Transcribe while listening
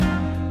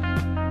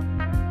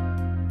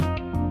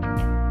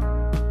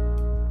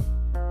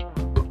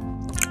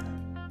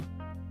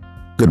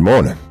Good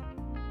morning.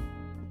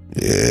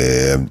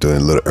 Yeah, I'm doing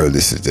a little early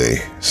today.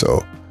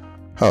 So,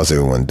 how's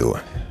everyone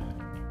doing?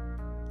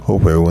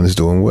 Hope everyone is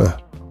doing well.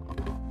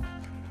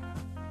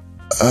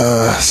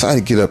 Decided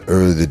to get up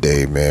early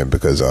today, man,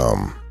 because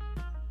I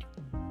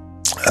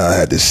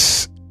had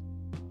this.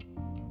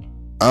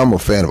 I'm a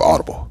fan of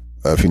Audible.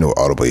 If you know what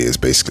Audible is,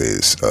 basically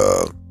is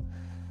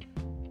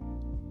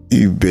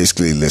you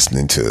basically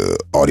listening to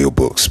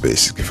audiobooks,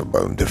 basically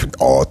from different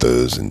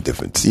authors and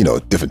different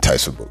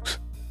types of books.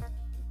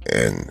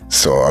 And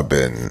so I've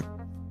been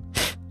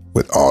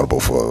with Audible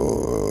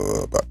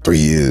for about 3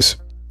 years,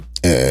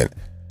 and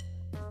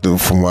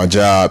for my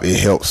job, it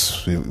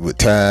helps with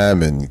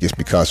time and gets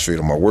me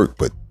concentrated on my work.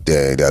 But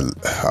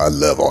I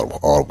love Audible.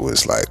 Audible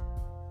is like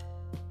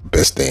the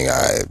best thing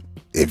I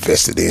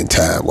invested in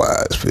time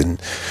wise. And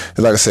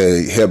like I said,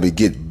 it helped me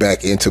get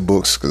back into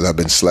books because I've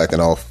been slacking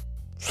off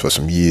for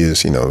some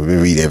years. We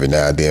read every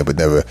now and then, but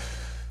never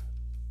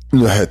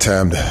had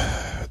time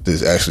to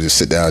just actually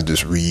sit down and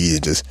just read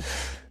and just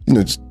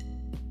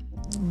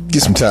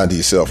get some time to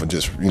yourself and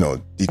just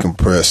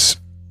decompress.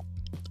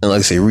 And like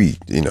I say, read,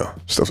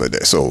 stuff like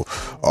that. So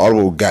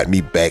Audible got me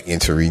back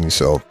into reading,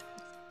 so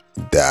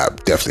I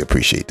definitely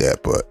appreciate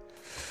that. But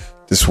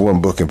this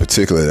one book in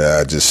particular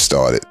that I just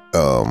started,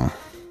 I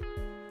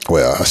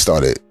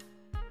started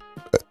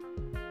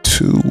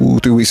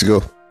 2-3 weeks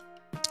ago.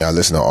 I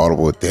listened to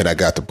Audible, then I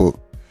got the book.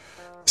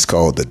 It's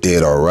called The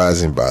Dead Are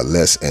Rising by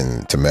Les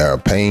and Tamara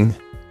Payne.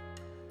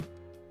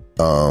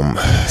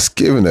 It's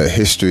given a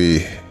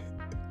history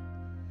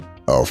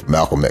of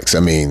Malcolm X. I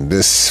mean,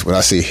 when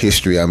I say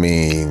history, I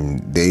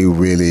mean they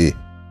really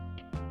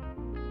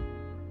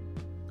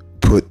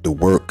put the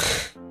work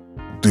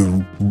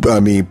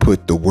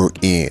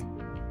in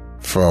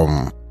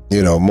from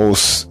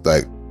most,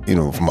 like,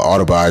 from an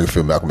autobiography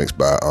of Malcolm X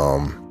by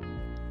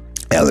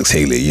Alex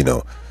Haley,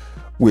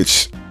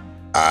 which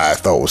I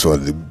thought was one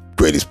of the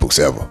greatest books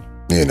ever,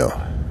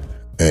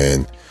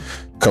 and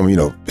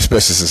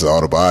especially since the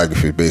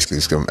autobiography basically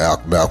is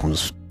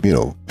Malcolm's,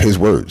 his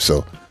words.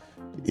 So,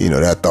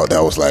 I thought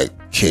that was like,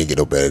 can't get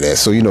no better than that.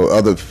 So,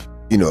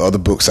 other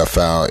books I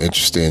found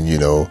interesting,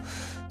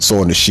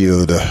 Sword and the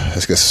Shield, I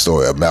guess the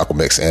story of Malcolm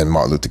X and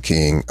Martin Luther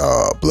King,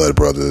 Blood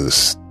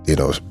Brothers,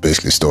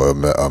 basically the story of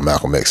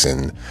Malcolm X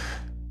and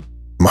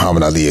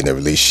Muhammad Ali and their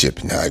relationship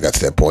and how I got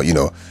to that point.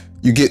 You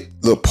get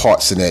little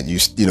parts in that, you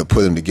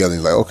put them together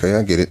and you're like, okay,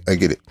 I get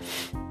it.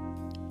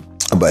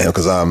 About him,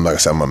 because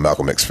I'm a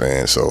Malcolm X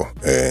fan, so,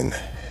 and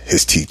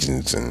his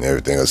teachings and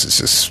everything else is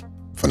just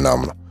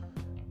phenomenal.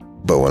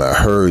 But when I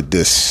heard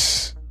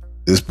this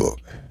book,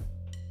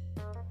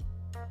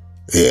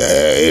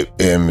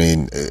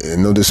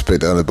 no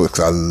disrespect to other books,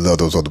 I love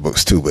those other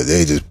books too, but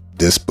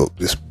this book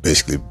just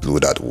basically blew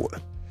it out the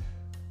water.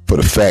 For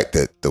the fact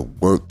that the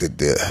work that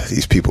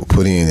these people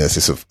put in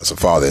as a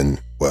father and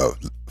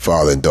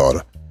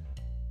daughter,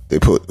 they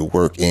put the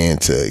work in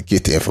to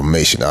get the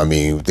information. I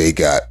mean, they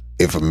got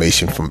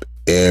information from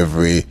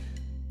everywhere.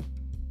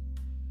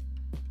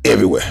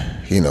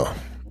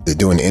 They're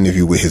doing an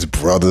interview with his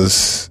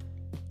brothers,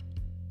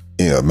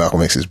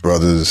 Malcolm X's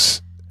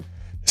brothers,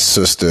 his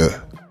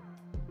sister,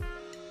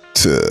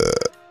 to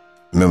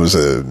members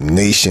of the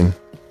nation,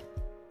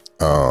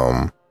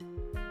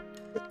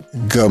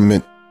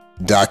 government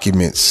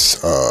documents,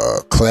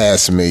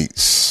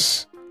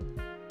 classmates,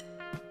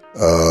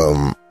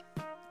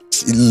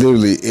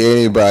 literally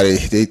anybody.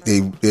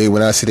 They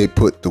when I say they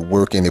put the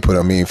work in, they put,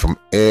 from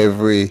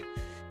every.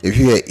 If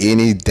you had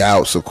any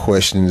doubts or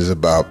questions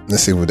about,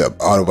 let's say, with the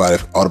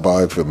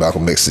autobiography of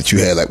Malcolm X that you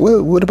had, like,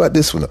 well, what about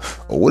this one?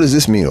 Or what does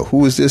this mean? Or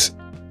who is this?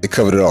 They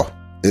covered it all.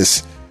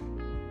 The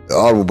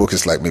Audible book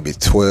is like maybe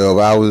 12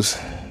 hours,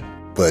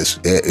 but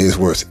it's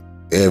worth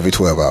every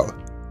 12 hours.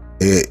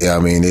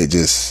 It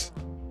just,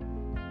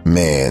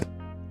 man.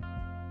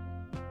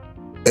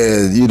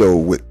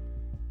 And, with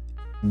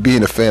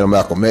being a fan of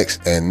Malcolm X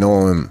and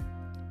knowing,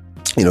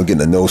 getting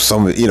to know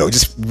some of,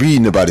 just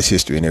reading about his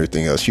history and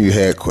everything else,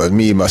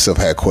 me and myself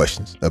had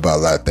questions about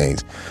a lot of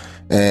things.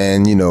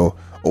 And,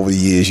 over the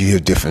years, you hear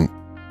different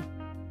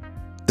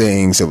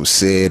things that was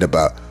said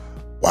about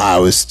why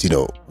was he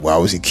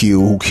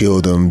killed, who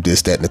killed him,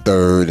 this, that, and the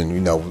third.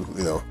 And,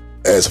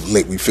 as of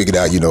late, we figured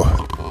out,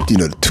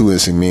 the two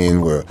innocent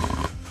men were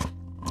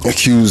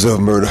accused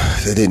of murder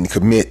they didn't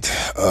commit.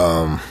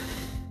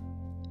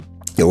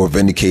 They were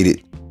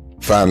vindicated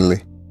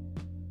finally.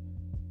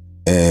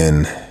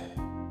 And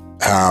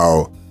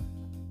how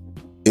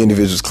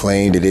individuals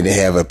claimed that they didn't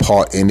have a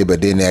part in it, but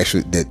didn't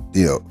actually,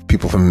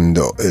 people from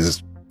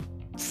his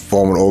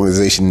former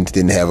organization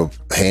didn't have a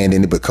hand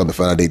in it, but come to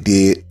find out they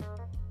did.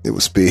 It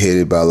was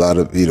spearheaded by a lot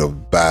of,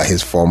 by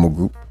his former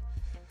group.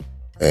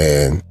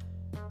 And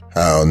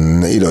how,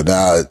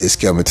 now it's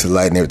coming to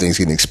light and everything's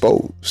getting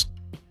exposed.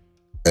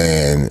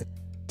 And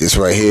this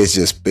right here is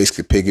just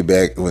basically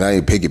piggyback. When I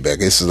didn't piggyback,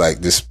 this is like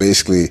this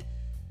basically,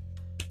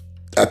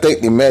 I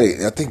think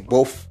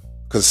both,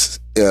 because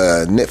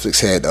Netflix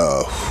had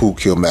Who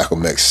Killed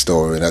Malcolm X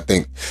story, and I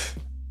think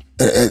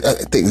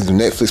it was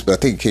Netflix, but I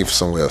think it came from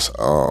somewhere else.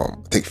 I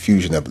think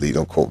Fusion, I believe.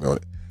 Don't quote me on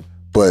it.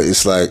 but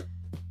it's like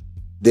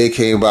they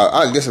came about,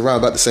 I guess, around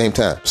about the same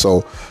time.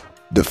 So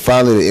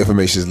finally the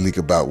information is leaked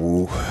about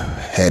Wu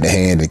had a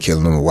hand in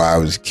killing him, why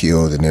he was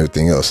killed, and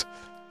everything else.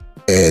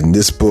 And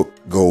this book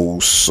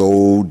goes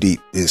so deep.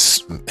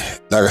 It's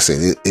like I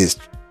said, it's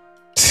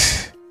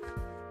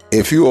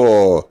if you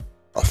are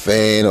a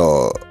fan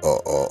or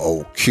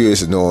curious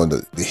to know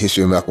the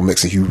history of Malcolm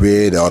X, and you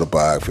read the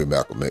autobiography of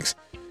Malcolm X,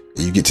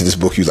 and you get to this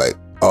book, you're like,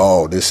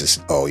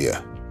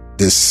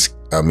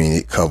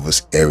 it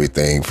covers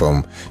everything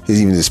from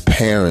even his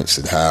parents,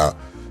 and how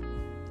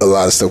a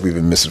lot of stuff we've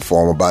been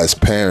misinformed about his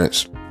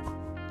parents,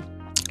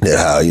 that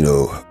how,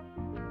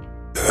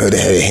 they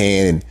had a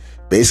hand in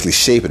basically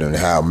shaping him, and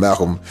how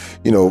Malcolm,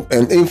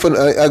 and even from,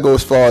 I go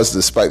as far as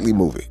the Spike Lee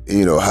movie,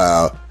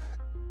 how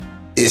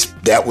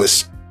that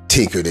was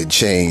tinkered and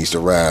changed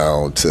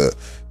around to,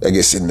 I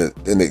guess, in a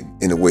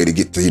way to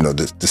get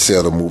to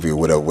sell the movie or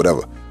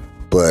whatever.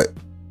 But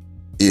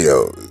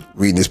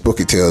reading this book,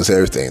 it tells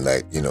everything.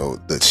 Like,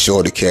 the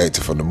Shorty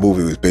character from the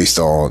movie was based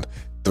on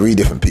 3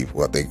 different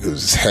people. I think it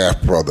was his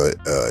half brother,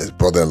 his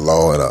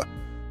brother-in-law, and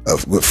a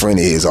good friend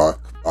of his are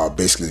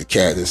basically the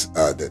characters.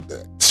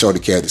 The Shorty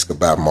characters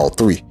combined from all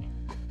 3,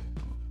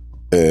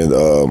 and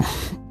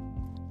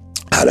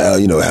how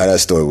that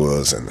story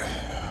was, and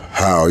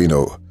how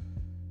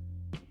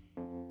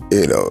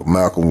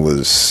Malcolm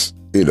was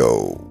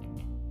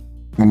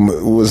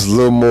was a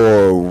little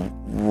more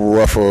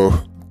rougher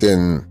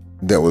than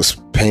that was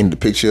painted the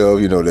picture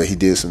of, that he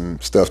did some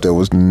stuff that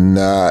was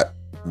not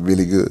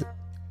really good,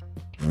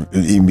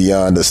 even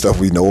beyond the stuff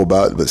we know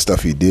about, but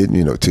stuff he did,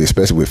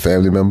 especially with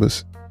family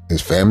members,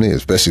 his family,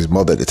 especially his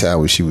mother at the time,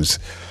 when she was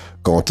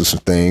going through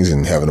some things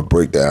and having a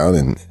breakdown,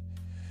 and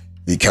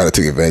he kind of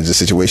took advantage of the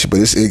situation.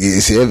 But it's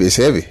heavy.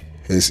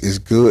 It's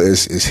good.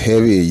 It's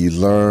heavy. You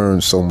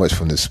learn so much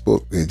from this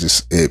book.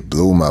 It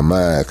blew my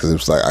mind, because it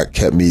was like, it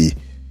kept me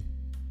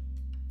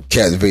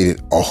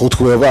captivated a whole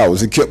 12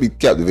 hours. It kept me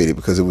captivated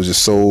because it was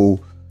just so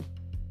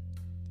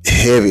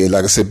heavy. And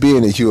like I said,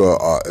 being that if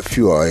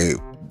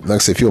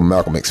you're a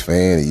Malcolm X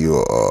fan and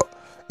you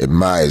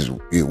admire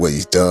what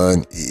he's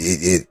done,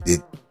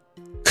 it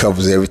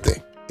covers everything.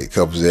 It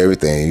covers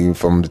everything, even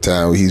from the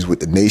time he's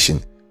with the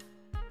Nation,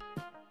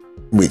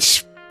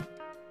 which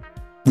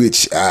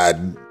I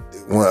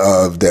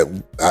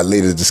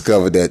later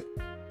discovered that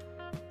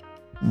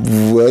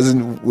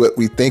wasn't what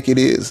we think it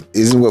is,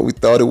 isn't what we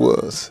thought it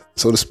was,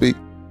 so to speak.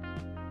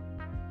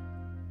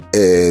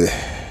 And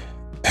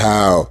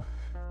how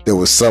there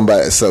was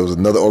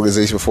another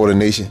organization before the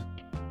Nation.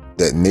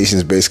 That Nation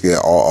is basically an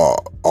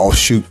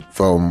offshoot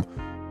from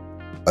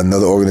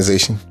another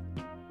organization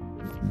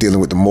dealing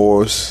with the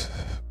Moors.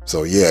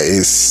 So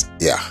and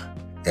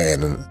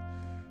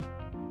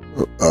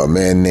a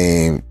man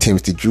named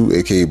Timothy Drew,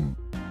 aka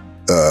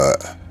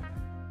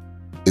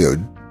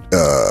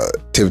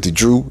Timothy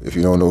Drew. If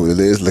you don't know who it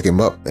is, look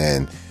him up,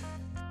 and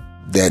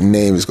that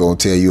name is going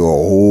to tell you a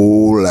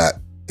whole lot,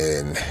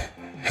 and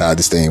how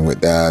this thing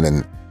went down,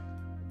 and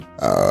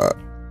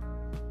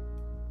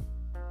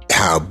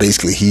how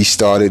basically he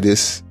started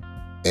this,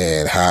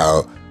 and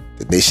how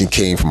the Nation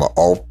came from an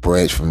off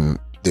branch from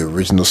the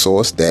original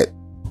source that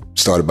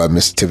started by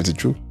Mr. Timothy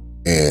Drew,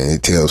 and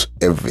it tells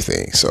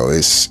everything. So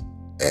it's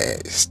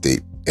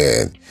deep,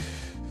 and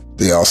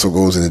it also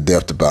goes into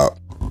depth about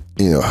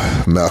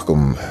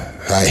Malcolm,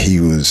 how he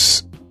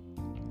was,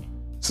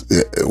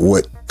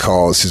 what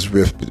caused his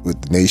rift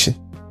with the Nation,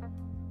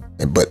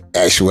 but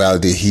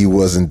actuality, he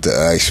wasn't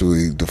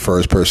actually the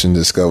first person to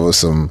discover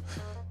some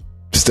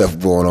stuff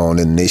going on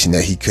in the Nation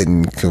that he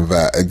couldn't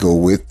go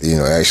with.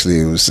 Actually,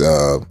 it was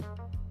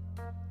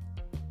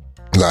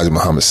Elijah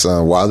Muhammad's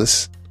son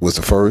Wallace was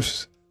the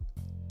first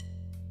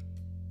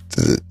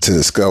to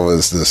discover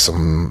there's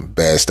some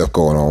bad stuff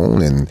going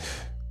on, and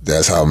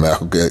that's how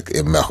Malcolm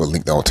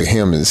linked on to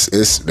him. It's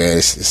like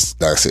I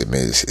said,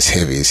 man, it's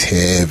heavy.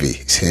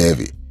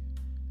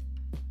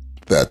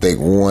 But I think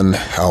I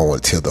don't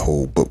want to tell the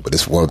whole book, but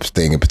it's one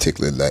thing in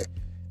particular, like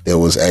there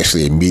was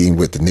actually a meeting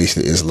with the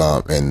Nation of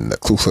Islam and the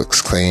Ku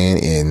Klux Klan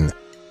in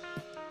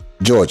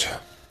Georgia.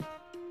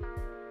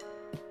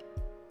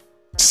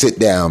 Sit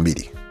down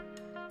meeting.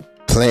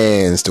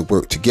 Plans to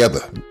work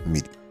together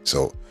meeting.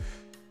 So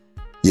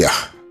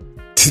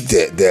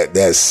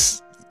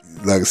that's,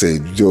 like I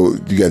said, Joe,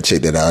 you got to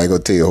check that out. I ain't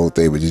going to tell you the whole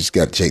thing, but you just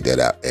got to check that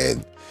out.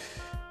 And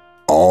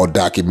all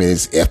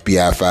documents,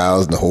 FBI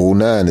files, and the whole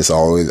nine.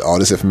 All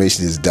this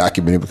information is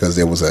documented because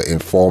there was an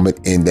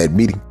informant in that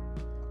meeting,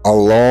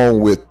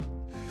 along with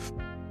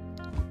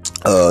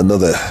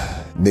another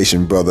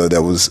Nation brother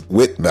that was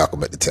with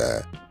Malcolm at the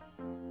time,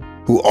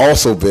 who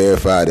also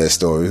verified that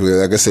story.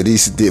 Like I said,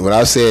 when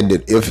I was saying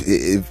that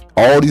if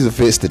all these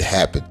events that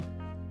happened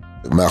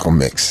with Malcolm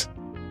X,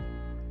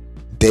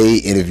 they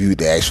interviewed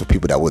the actual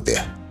people that were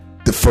there,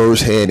 the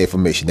first hand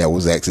information that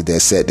was actually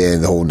there, sat there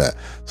in the whole night.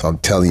 So I'm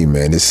telling you,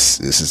 man, this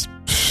is,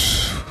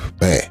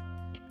 man,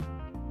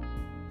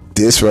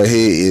 this right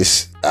here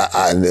is, like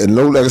I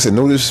said,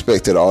 no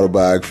disrespect to the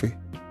autobiography.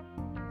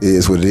 It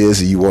is what it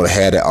is, and you want to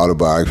have that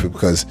autobiography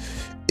because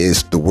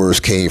the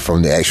worst came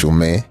from the actual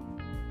man.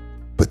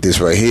 But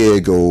this right here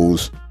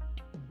goes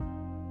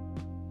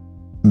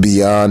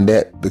beyond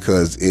that,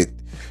 because it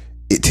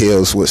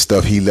tells what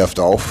stuff he left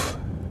off,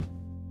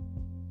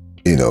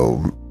 you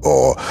know,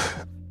 or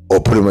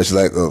pretty much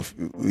like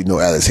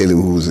Alex Haley,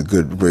 who was a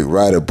great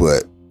writer,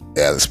 but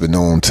Alex been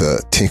known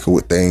to tinker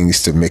with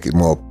things to make it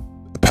more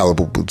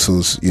palatable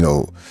to,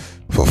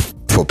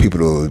 for people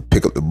to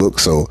pick up the book.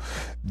 So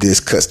this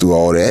cuts through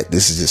all that.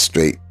 This is just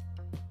straight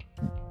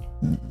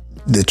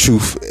the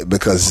truth,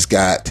 because it's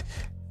got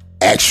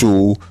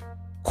actual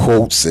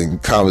quotes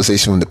and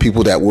conversation with the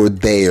people that were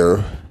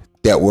there,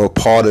 that were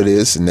part of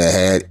this, and that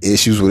had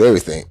issues with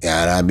everything.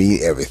 And I mean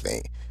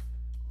everything.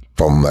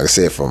 From, like I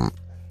said, from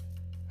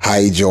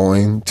how he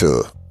joined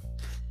to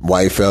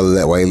why he fell,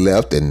 that why he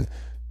left, and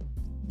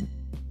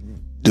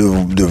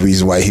the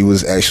reason why he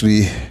was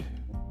actually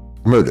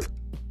murdered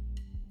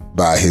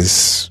by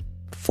his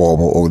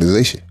former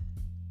organization.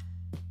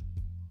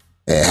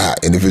 And how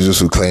individuals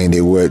who claimed they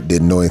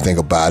didn't know anything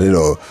about it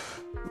or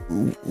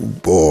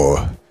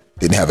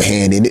didn't have a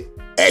hand in it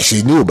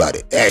actually knew about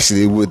it.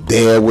 Actually were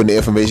there when the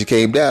information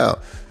came down.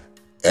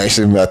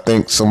 Actually, I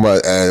think somebody,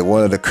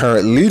 one of the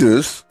current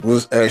leaders,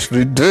 was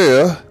actually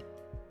there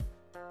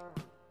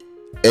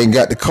and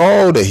got the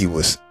call that he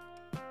was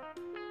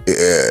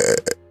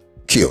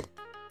killed.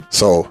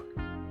 So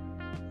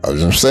I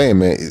was just saying,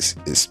 man, it's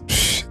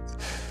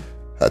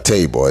I tell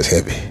you, boy, it's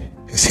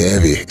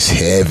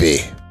heavy.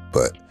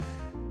 But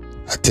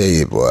I tell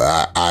you, boy,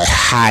 I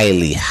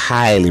highly,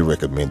 highly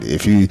recommend it.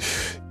 If you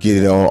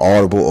get it on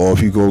Audible, or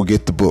if you go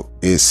get the book,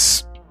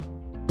 it's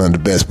one of the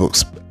best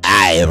books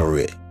I ever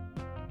read.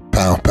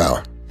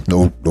 Pound,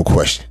 no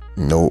question,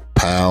 no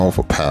pound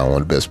for pound,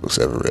 one of the best books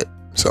I ever read.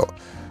 So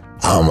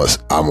I'm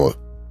a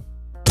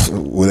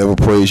whatever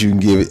praise you can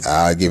give it,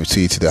 I give it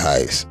to you to the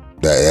highest.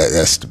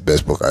 That's the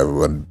best book I ever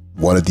read.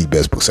 One of the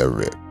best books I ever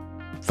read.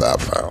 5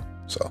 pound.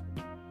 So,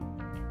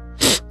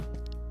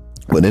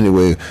 but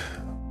anyway,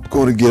 I'm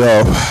going to get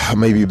off. I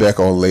may be back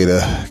on later.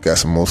 Got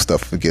some more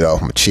stuff to get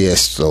off my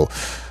chest. So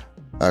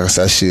I guess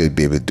I should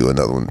be able to do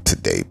another one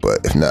today.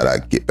 But if not, I'll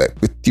get back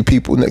with you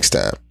people next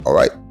time. All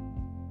right.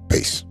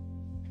 Peace.